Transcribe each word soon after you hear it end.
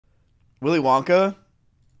Willy Wonka.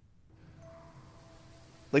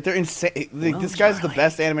 Like they're insane. Like, Well, this guy's the Charlie,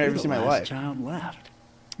 best animator I've you're ever the seen in my last life. child left.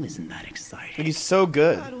 Isn't that exciting? Like, he's so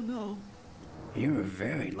good. I don't know. You're a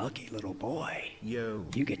very lucky little boy. Yo.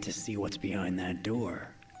 You get to see what's behind that door.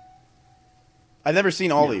 I've never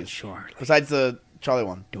seen all Now, these. Charlie, Besides the Charlie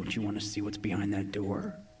one. don't you want to see what's behind that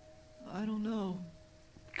door? I don't know.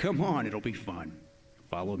 Come on, it'll be fun.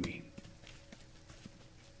 Follow me.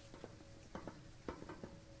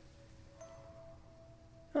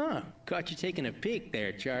 Huh, caught you taking a peek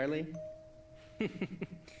there, Charlie.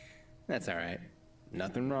 That's all right.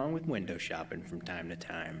 Nothing wrong with window shopping from time to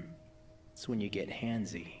time. It's when you get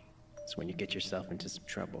handsy. It's when you get yourself into some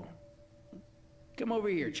trouble. Come over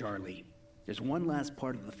here, Charlie. There's one last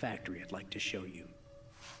part of the factory I'd like to show you.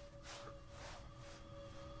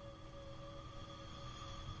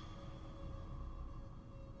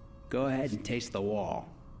 Go ahead and taste the wall.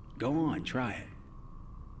 Go on, try it.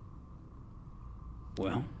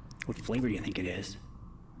 Well, what flavor do you think it is?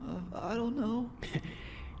 I don't know.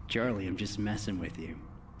 Charlie, I'm just messing with you.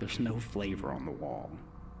 There's no flavor on the wall.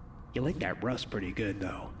 You like that rust pretty good,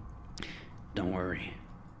 though. Don't worry.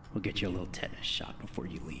 We'll get you a little tetanus shot before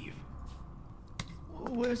you leave.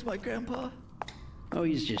 Where's my grandpa? Oh,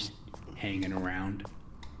 he's just hanging around.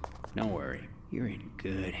 Don't worry. You're in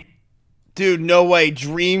good. Dude, no way.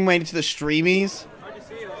 Dream went into the streamies?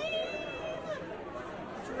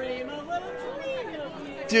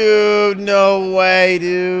 Dude, no way,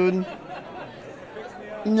 dude.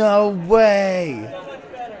 No way.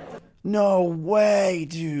 No way,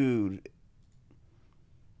 dude.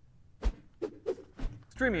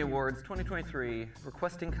 Streamy Awards 2023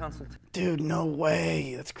 requesting consultation. Dude, no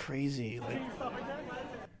way. That's crazy. Like,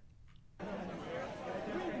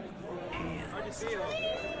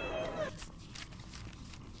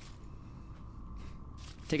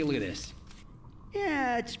 take a look at this.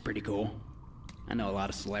 Yeah, it's pretty cool. I know a lot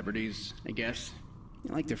of celebrities, I guess.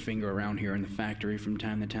 They like their finger around here in the factory from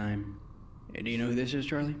time to time. Hey, do you know who this is,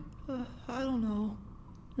 Charlie? I don't know.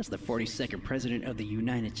 That's the 42nd President of the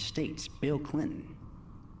United States, Bill Clinton.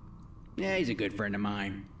 Yeah, he's a good friend of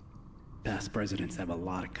mine. Past presidents have a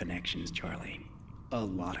lot of connections, Charlie. A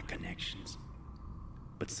lot of connections.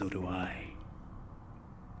 But so do I.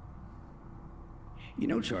 You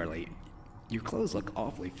know, Charlie, your clothes look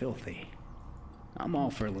awfully filthy. I'm all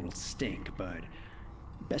for a little stink, but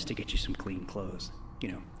best to get you some clean clothes, you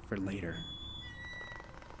know, for later.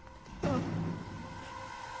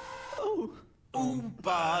 Oh.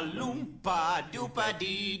 Oompa loompa doopa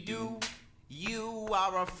dee doo. You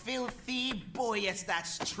are a filthy boy, yes,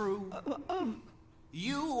 that's true.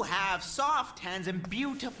 You have soft hands and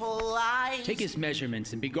beautiful eyes. Take his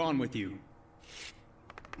measurements and be gone with you.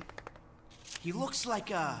 He looks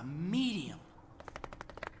like a medium.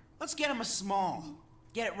 Let's get him a small.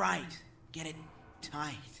 Get it right. Get it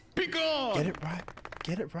tight. Be gone! get it right.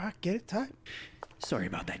 Get it right. Get it tight. Sorry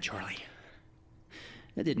about that, Charlie.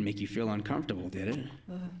 That didn't make you feel uncomfortable, did it?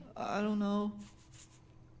 I don't know.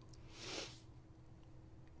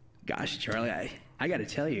 Gosh, Charlie, I gotta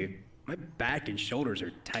tell you, my back and shoulders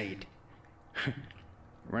are tight.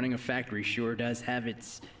 Running a factory sure does have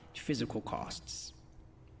its physical costs.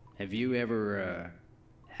 Have you ever,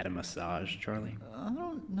 had a massage, Charlie? I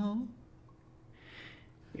don't know.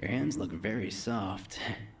 Your hands look very soft.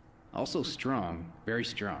 Also strong, very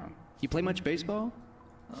strong. You play much baseball?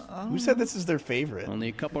 Who said this is their favorite? Only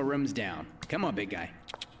a couple rooms down. Come on, big guy.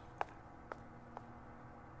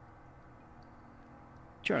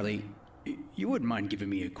 Charlie, you wouldn't mind giving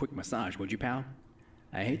me a quick massage, would you, pal?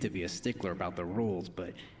 I hate to be a stickler about the rules,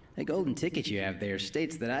 but the golden ticket you have there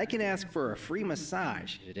states that I can ask for a free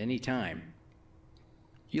massage at any time.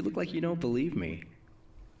 You look like you don't believe me.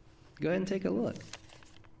 Go ahead and take a look.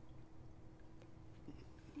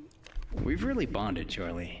 We've really bonded,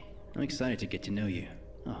 Charlie. I'm excited to get to know you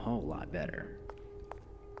a whole lot better.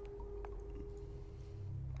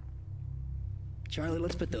 Charlie,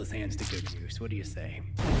 let's put those hands to good use. What do you say?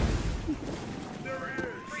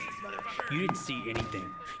 You didn't see anything.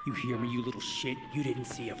 You hear me, you little shit? You didn't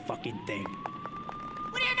see a fucking thing.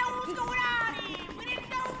 We didn't know what was going on here. We didn't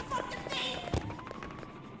know a fucking thing.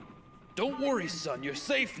 Don't worry, son. You're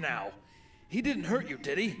safe now. He didn't hurt you,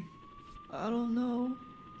 did he? I don't know.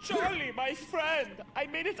 Charlie, my friend! I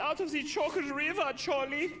made it out of the chocolate river,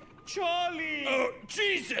 Charlie! Charlie! Oh,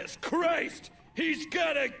 Jesus Christ! He's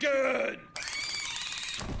got a gun!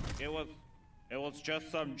 It was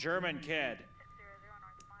just some German kid.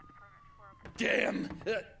 Damn!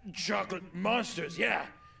 Chocolate monsters, yeah!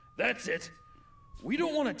 That's it! We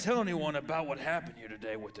don't want to tell anyone about what happened here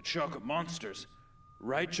today with the chocolate monsters.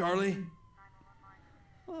 Right, Charlie?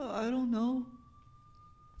 I don't know.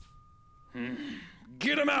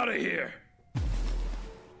 Get him out of here!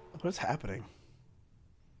 What's happening?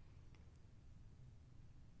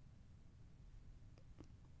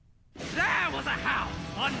 There was a house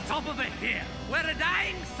on top of a hill where a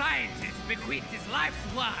dying scientist bequeathed his life's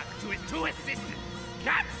work to his two assistants,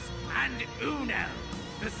 Katz and Uno.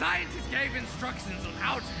 The scientist gave instructions on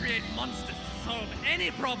how to create monsters to solve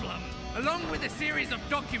any problem, along with a series of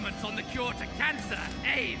documents on the cure to cancer,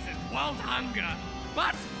 AIDS, and world hunger.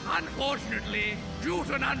 But, unfortunately, due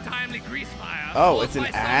to an untimely grease fire... Oh, it's an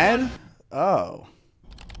ad? Oh.